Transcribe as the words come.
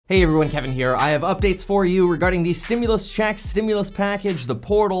Hey everyone, Kevin here. I have updates for you regarding the stimulus checks, stimulus package, the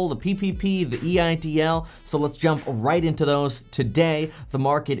portal, the PPP, the EIDL. So let's jump right into those today. The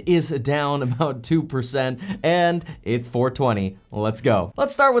market is down about 2% and it's 420. Let's go.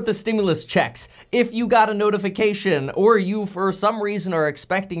 Let's start with the stimulus checks. If you got a notification or you for some reason are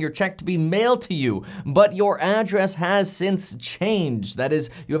expecting your check to be mailed to you, but your address has since changed, that is,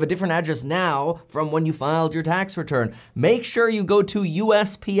 you have a different address now from when you filed your tax return, make sure you go to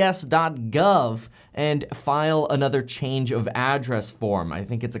usps.gov and file another change of address form. I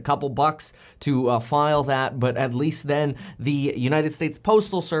think it's a couple bucks to file that, but at least then the United States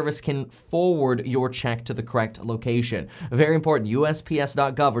Postal Service can forward your check to the correct location. Very important,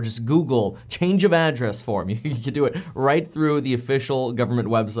 usps.gov, or just Google change of address form. You can do it right through the official government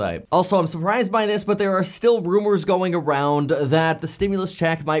website. Also, I'm surprised by this, but there are still rumors going around that the stimulus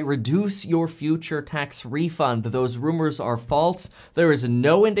check might reduce your future tax refund. Those rumors are false. There is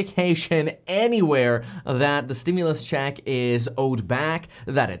no indication anywhere that the stimulus check is owed back,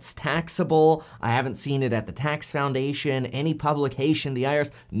 that it's taxable. I haven't seen it at the Tax Foundation, any publication, the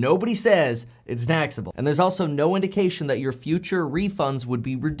IRS. Nobody says it's taxable. And there's also no indication that your future refunds would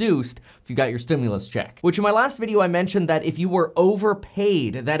be reduced if you got your stimulus check. Which in my last video, I mentioned that if you were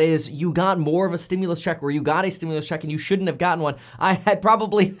overpaid, that is, you got more of a stimulus check or you got a stimulus check and you shouldn't have gotten one, I had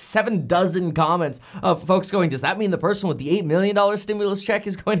probably 7 dozen comments of folks going, does that mean the person with the $8 million stimulus check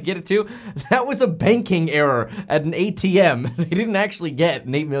is going to get it too? That was a banking error at an ATM. They didn't actually get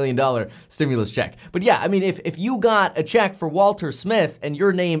an $8 million stimulus check. But yeah, I mean, if you got a check for Walter Smith and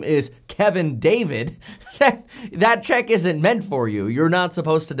your name is Kevin David, that check isn't meant for you. You're not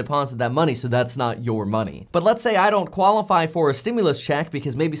supposed to deposit that money, so that's not your money. But let's say I don't qualify for a stimulus check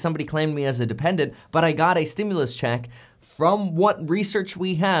because maybe somebody claimed me as a dependent, but I got a stimulus check. From what research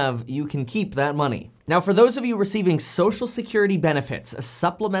we have, you can keep that money. Now, for those of you receiving Social Security benefits,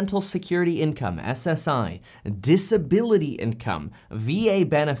 Supplemental Security Income, SSI, disability income, VA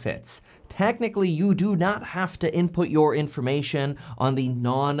benefits, technically you do not have to input your information on the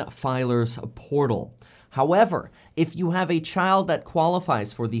non-filers portal. However, if you have a child that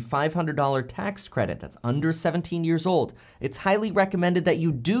qualifies for the $500 tax credit that's under 17 years old, it's highly recommended that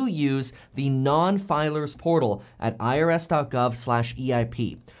you do use the non-filers portal at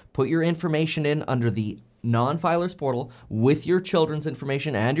IRS.gov/EIP. Put your information in under the non-filers portal with your children's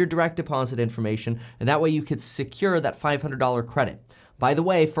information and your direct deposit information, and that way you could secure that $500 credit. By the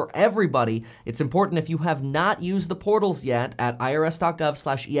way, for everybody, it's important if you have not used the portals yet at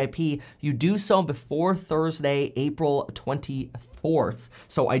IRS.gov/EIP, you do so before Thursday, April 24th.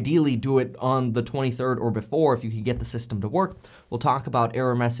 So ideally do it on the 23rd or before if you can get the system to work. We'll talk about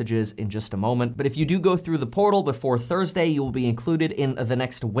error messages in just a moment. But if you do go through the portal before Thursday, you will be included in the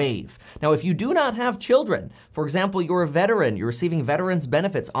next wave. Now, if you do not have children, for example, you're a veteran, you're receiving veterans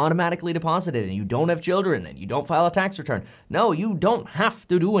benefits automatically deposited, and you don't have children and you don't file a tax return, no, you don't have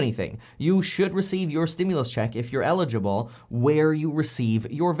to do anything. You should receive your stimulus check if you're eligible where you receive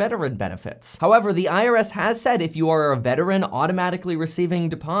your veteran benefits. However, the IRS has said if you are a veteran automatically receiving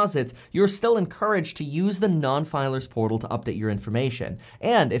deposits, you're still encouraged to use the non-filers portal to update your information.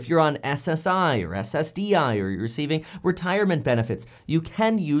 And if you're on SSI or SSDI or you're receiving retirement benefits, you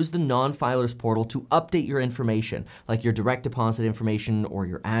can use the non-filers portal to update your information, like your direct deposit information or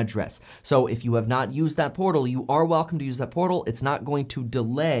your address. So if you have not used that portal, you are welcome to use that portal. It's not going to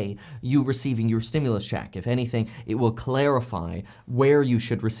delay you receiving your stimulus check. If anything, it will clarify where you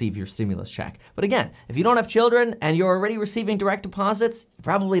should receive your stimulus check. But again, if you don't have children and you're already receiving direct deposits, you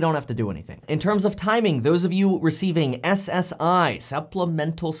probably don't have to do anything. In terms of timing, those of you receiving SSI,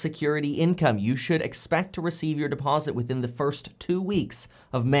 Supplemental Security Income, you should expect to receive your deposit within the first 2 weeks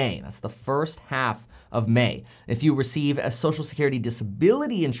of May. That's the first half of May. If you receive a Social Security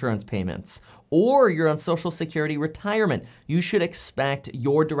disability insurance payments, or you're on Social Security retirement, you should expect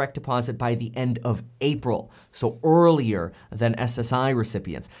your direct deposit by the end of April, so earlier than SSI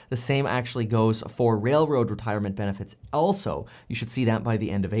recipients. The same actually goes for railroad retirement benefits also. You should see that by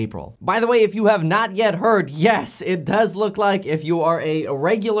the end of April. By the way, if you have not yet heard, yes, it does look like if you are a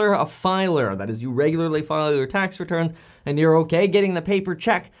regular filer, that is, you regularly file your tax returns and you're okay getting the paper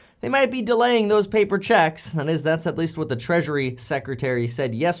check, they might be delaying those paper checks. That is, that's at least what the Treasury Secretary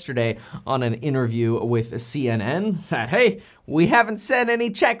said yesterday on an interview with CNN, that, hey, we haven't sent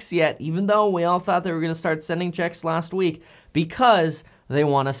any checks yet, even though we all thought they were going to start sending checks last week, because they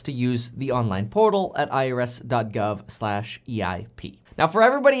want us to use the online portal at IRS.gov/EIP. Now, for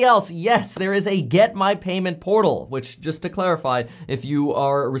everybody else, yes, there is a Get My Payment portal, which, just to clarify, if you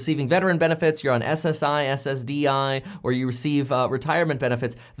are receiving veteran benefits, you're on SSI, SSDI, or you receive retirement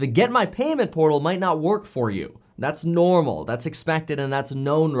benefits, the Get My Payment portal might not work for you. That's normal, that's expected, and that's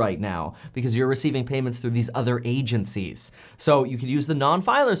known right now because you're receiving payments through these other agencies. So you could use the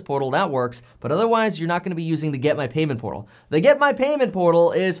non-filers portal, that works, but otherwise you're not gonna be using the Get My Payment portal. The Get My Payment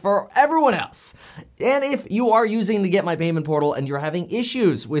portal is for everyone else. And if you are using the Get My Payment portal and you're having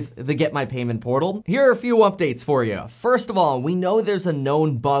issues with the Get My Payment portal, here are a few updates for you. First of all, we know there's a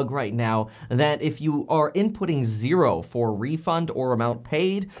known bug right now that if you are inputting 0 for refund or amount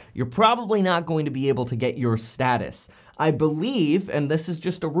paid, you're probably not going to be able to get your status. I believe, and this is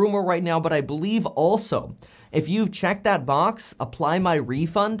just a rumor right now, but I believe also, if you've checked that box, apply my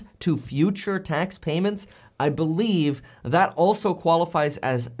refund to future tax payments, I believe that also qualifies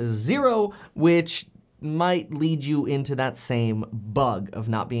as 0, which might lead you into that same bug of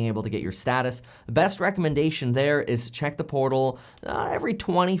not being able to get your status. The best recommendation there is check the portal every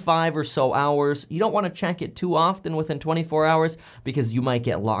 25 or so hours. You don't want to check it too often within 24 hours because you might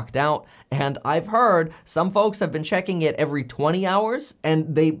get locked out. And I've heard some folks have been checking it every 20 hours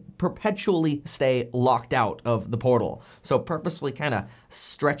and they perpetually stay locked out of the portal. So purposefully kind of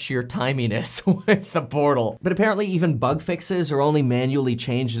stretch your timiness with the portal. But apparently even bug fixes are only manually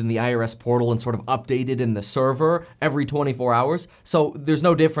changed in the IRS portal and sort of updated in the server every 24 hours. So there's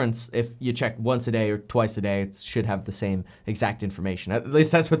no difference if you check once a day or twice a day. It should have the same exact information. At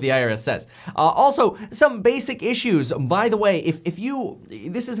least that's what the IRS says. Also, some basic issues. By the way,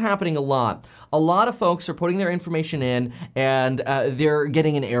 this is happening a lot. A lot of folks are putting their information in and they're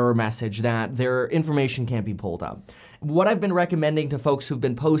getting an error message that their information can't be pulled up. What I've been recommending to folks who've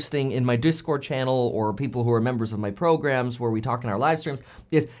been posting in my Discord channel or people who are members of my programs where we talk in our live streams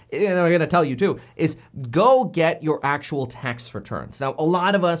is, and I'm gonna tell you too, is go get your actual tax returns. Now, a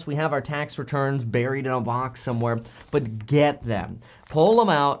lot of us, we have our tax returns buried in a box somewhere, but get them. Pull them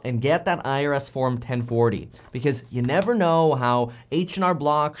out and get that IRS Form 1040 because you never know how H&R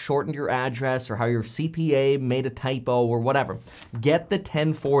Block shortened your address or how your CPA made a typo or whatever. Get the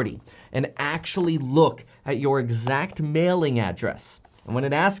 1040 and actually look at your exact mailing address. And when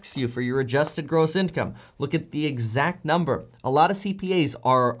it asks you for your adjusted gross income, look at the exact number. A lot of CPAs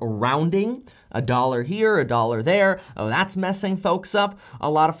are rounding, $1 here, $1 there. Oh, that's messing folks up. A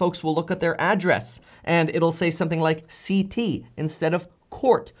lot of folks will look at their address and it'll say something like CT instead of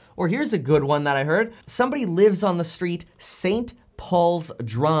court. Or here's a good one that I heard. Somebody lives on the street St. Paul's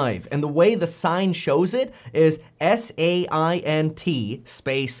Drive, and the way the sign shows it is SAINT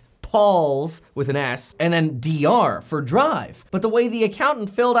space Paul's with an S, and then DR for drive. But the way the accountant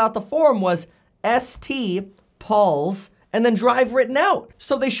filled out the form was ST Paul's and then drive written out.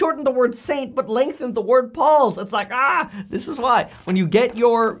 So they shortened the word Saint but lengthened the word Paul's. It's like, this is why. When you get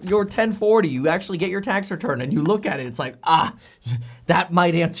your 1040, you actually get your tax return and you look at it, it's like, that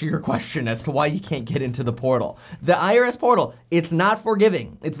might answer your question as to why you can't get into the portal. The IRS portal, it's not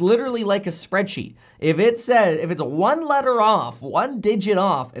forgiving. It's literally like a spreadsheet. If it's one letter off, one digit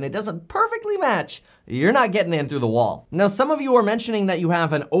off, and it doesn't perfectly match, you're not getting in through the wall. Now, some of you are mentioning that you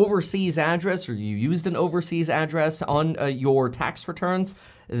have an overseas address or you used an overseas address on your tax returns.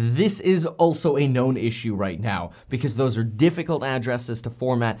 This is also a known issue right now because those are difficult addresses to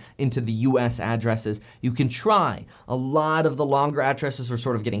format into the US addresses. You can try. A lot of the longer addresses are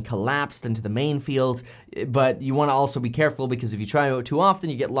sort of getting collapsed into the main fields, but you want to also be careful because if you try it too often,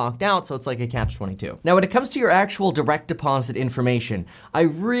 you get locked out, so it's like a catch-22. Now, when it comes to your actual direct deposit information, I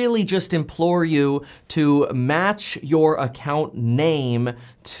really just implore you to match your account name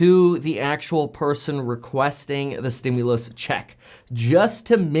to the actual person requesting the stimulus check, just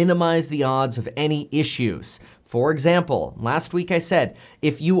to minimize the odds of any issues. For example, last week I said,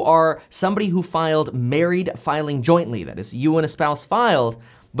 if you are somebody who filed married filing jointly, that is you and a spouse filed,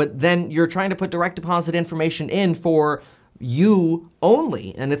 but then you're trying to put direct deposit information in for you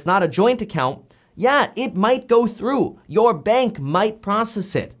only, and it's not a joint account, yeah, it might go through. Your bank might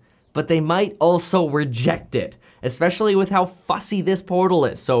process it, but they might also reject it, especially with how fussy this portal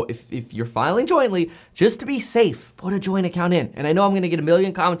is. So if you're filing jointly, just to be safe, put a joint account in. And I know I'm gonna get a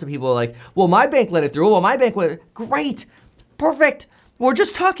million comments of people like, well, my bank let it through, well, my bank let it. Great, perfect. We're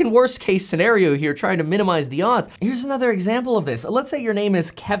just talking worst case scenario here, trying to minimize the odds. Here's another example of this. Let's say your name is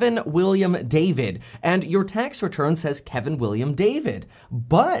Kevin William David, and your tax return says Kevin William David,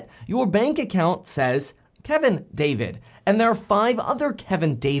 but your bank account says Kevin David. And there are 5 other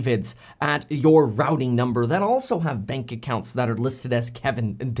Kevin Davids at your routing number that also have bank accounts that are listed as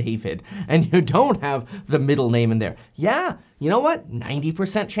Kevin David, and you don't have the middle name in there. Yeah, you know what?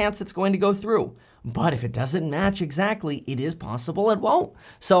 90% chance it's going to go through. But if it doesn't match exactly, it is possible it won't.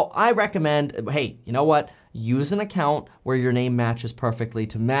 So I recommend, hey, you know what? use an account where your name matches perfectly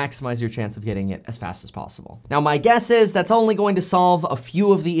to maximize your chance of getting it as fast as possible. Now, my guess is that's only going to solve a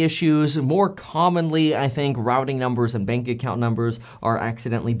few of the issues. More commonly, I think routing numbers and bank account numbers are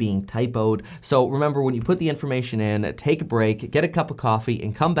accidentally being typoed. So remember, when you put the information in, take a break, get a cup of coffee,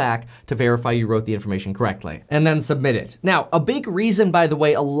 and come back to verify you wrote the information correctly, and then submit it. Now, a big reason, by the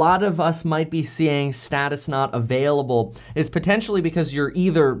way, a lot of us might be seeing status not available is potentially because you're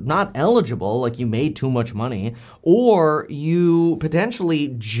either not eligible, like you made too much money, or you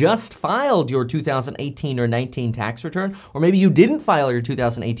potentially just filed your 2018 or 19 tax return, or maybe you didn't file your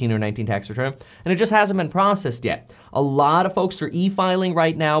 2018 or 19 tax return, and it just hasn't been processed yet. A lot of folks are e-filing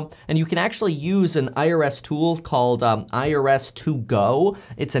right now, and you can actually use an IRS tool called IRS.gov.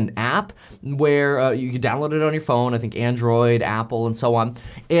 It's an app where you can download it on your phone, I think Android, Apple, and so on.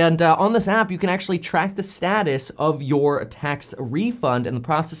 And on this app, you can actually track the status of your tax refund and the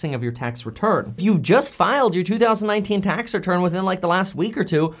processing of your tax return. If you've just filed your 2019 tax return within like the last week or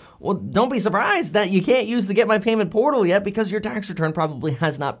two, well, don't be surprised that you can't use the Get My Payment portal yet because your tax return probably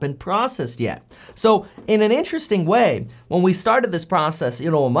has not been processed yet. So in an interesting way, when we started this process,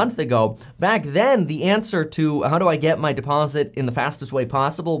 a month ago, back then the answer to how do I get my deposit in the fastest way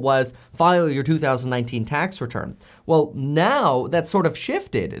possible was file your 2019 tax return. Well, now that's sort of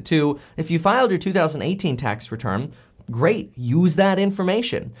shifted to if you filed your 2018 tax return, great, use that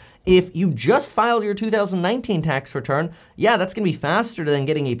information. If you just filed your 2019 tax return, yeah, that's gonna be faster than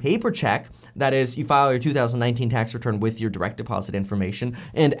getting a paper check. That is, you file your 2019 tax return with your direct deposit information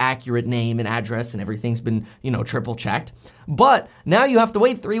and accurate name and address and everything's been, triple checked. But now you have to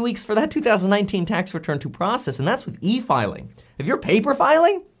wait 3 weeks for that 2019 tax return to process, and that's with e-filing. If you're paper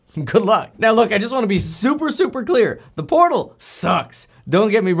filing, good luck. Now look, I just want to be super clear. The portal sucks.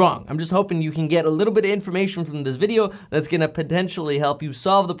 Don't get me wrong. I'm just hoping you can get a little bit of information from this video that's gonna potentially help you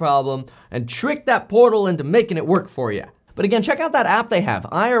solve the problem and trick that portal into making it work for you. But again, check out that app they have,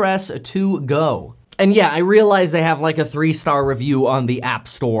 IRS.gov. And yeah, I realize they have like a 3-star review on the App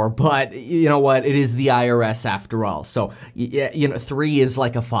Store, but you know what? It is the IRS after all. So, 3 is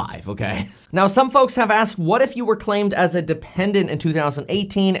like a 5, okay? Now, some folks have asked, what if you were claimed as a dependent in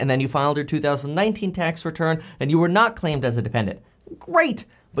 2018 and then you filed your 2019 tax return and you were not claimed as a dependent? Great.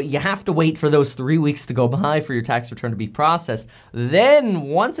 But you have to wait for those 3 weeks to go by for your tax return to be processed. Then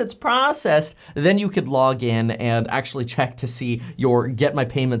once it's processed, then you could log in and actually check to see your Get My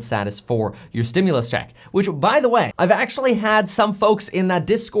Payment status for your stimulus check. Which, by the way, I've actually had some folks in that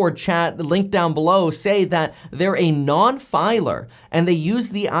Discord chat linked down below say that they're a non-filer and they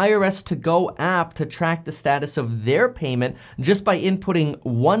use the IRS.gov app to track the status of their payment just by inputting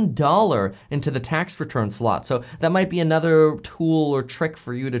 $1 into the tax return slot. So that might be another tool or trick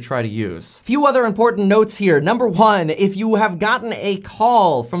for you to try to use. Few other important notes here. Number 1, if you have gotten a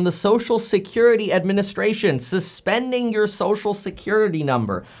call from the Social Security Administration suspending your Social Security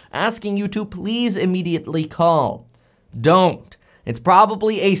number, asking you to please immediately call, don't. It's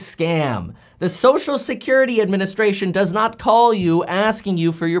probably a scam. The Social Security Administration does not call you asking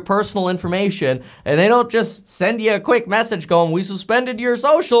you for your personal information, and they don't just send you a quick message going, we suspended your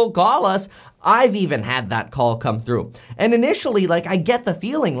social, call us. I've even had that call come through. And initially, I get the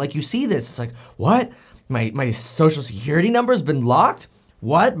feeling, you see this, it's like, what? My Social Security number's been locked?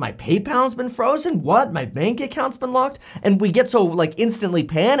 What? My PayPal's been frozen? What? My bank account's been locked? And we get so instantly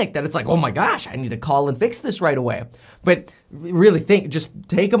panicked that it's like, oh my gosh, I need to call and fix this right away. But really just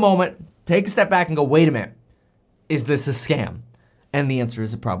take a moment, take a step back and go, wait a minute, is this a scam? And the answer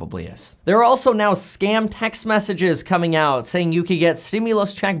is it probably is. There are also now scam text messages coming out saying you could get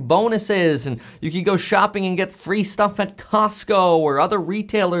stimulus check bonuses and you could go shopping and get free stuff at Costco or other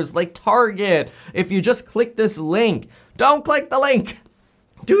retailers like Target if you just click this link. Don't click the link.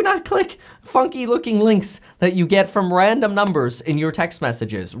 Do not click funky looking links that you get from random numbers in your text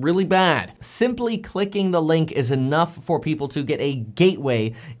messages. Really bad. Simply clicking the link is enough for people to get a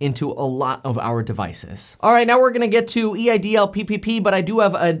gateway into a lot of our devices. All right, now we're gonna get to EIDL PPP, but I do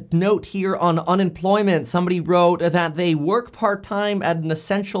have a note here on unemployment. Somebody wrote that they work part-time at an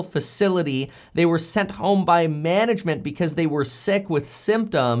essential facility. They were sent home by management because they were sick with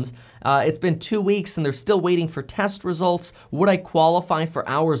symptoms. It's been 2 weeks and they're still waiting for test results. Would I qualify for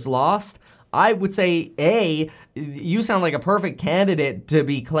hours lost? I would say, A, you sound like a perfect candidate to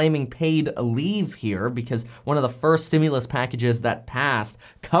be claiming paid leave here because one of the first stimulus packages that passed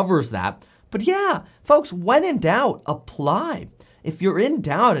covers that. But yeah, folks, when in doubt, apply. If you're in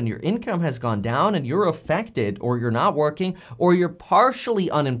doubt and your income has gone down and you're affected or you're not working or you're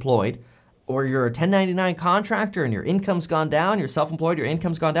partially unemployed or you're a 1099 contractor and your income's gone down, you're self-employed, your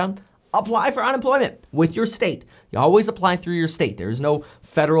income's gone down, apply for unemployment with your state. You always apply through your state. There is no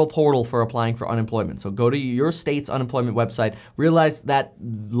federal portal for applying for unemployment. So go to your state's unemployment website. Realize that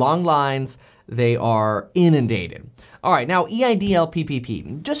long lines, they are inundated. All right, now EIDL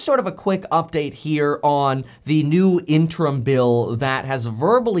PPP. Just sort of a quick update here on the new interim bill that has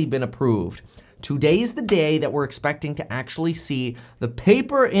verbally been approved. Today's the day that we're expecting to actually see the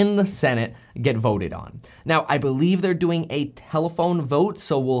paper in the Senate get voted on. Now, I believe they're doing a telephone vote,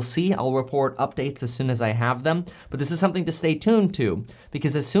 so we'll see. I'll report updates as soon as I have them. But this is something to stay tuned to,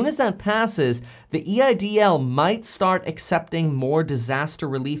 because as soon as that passes, the EIDL might start accepting more disaster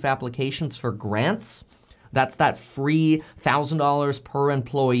relief applications for grants. That's that free $1,000 per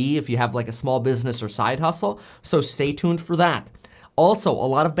employee if you have like a small business or side hustle. So stay tuned for that. Also, a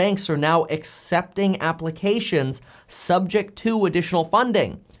lot of banks are now accepting applications subject to additional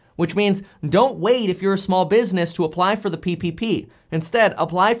funding, which means don't wait if you're a small business to apply for the PPP. Instead,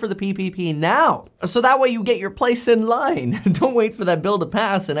 apply for the PPP now, so that way you get your place in line. Don't wait for that bill to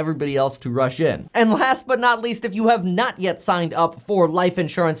pass and everybody else to rush in. And last but not least, if you have not yet signed up for life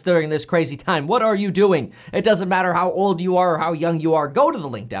insurance during this crazy time, what are you doing? It doesn't matter how old you are or how young you are, go to the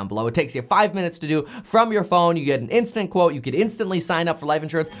link down below. It takes you 5 minutes to do from your phone. You get an instant quote. You could instantly sign up for life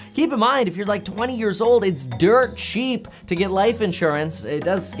insurance. Keep in mind, if you're like 20 years old, it's dirt cheap to get life insurance. It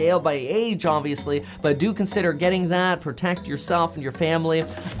does scale by age, obviously, but do consider getting that. Protect yourself and your family.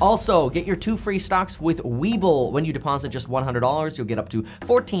 Also, get your 2 free stocks with Webull. When you deposit just $100, you'll get up to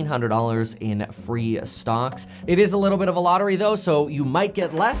 $1,400 in free stocks. It is a little bit of a lottery though, so you might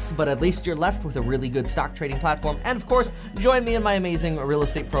get less, but at least you're left with a really good stock trading platform. And of course, join me in my amazing real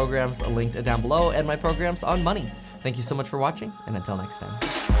estate programs linked down below and my programs on money. Thank you so much for watching, and until next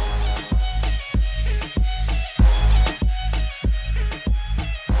time.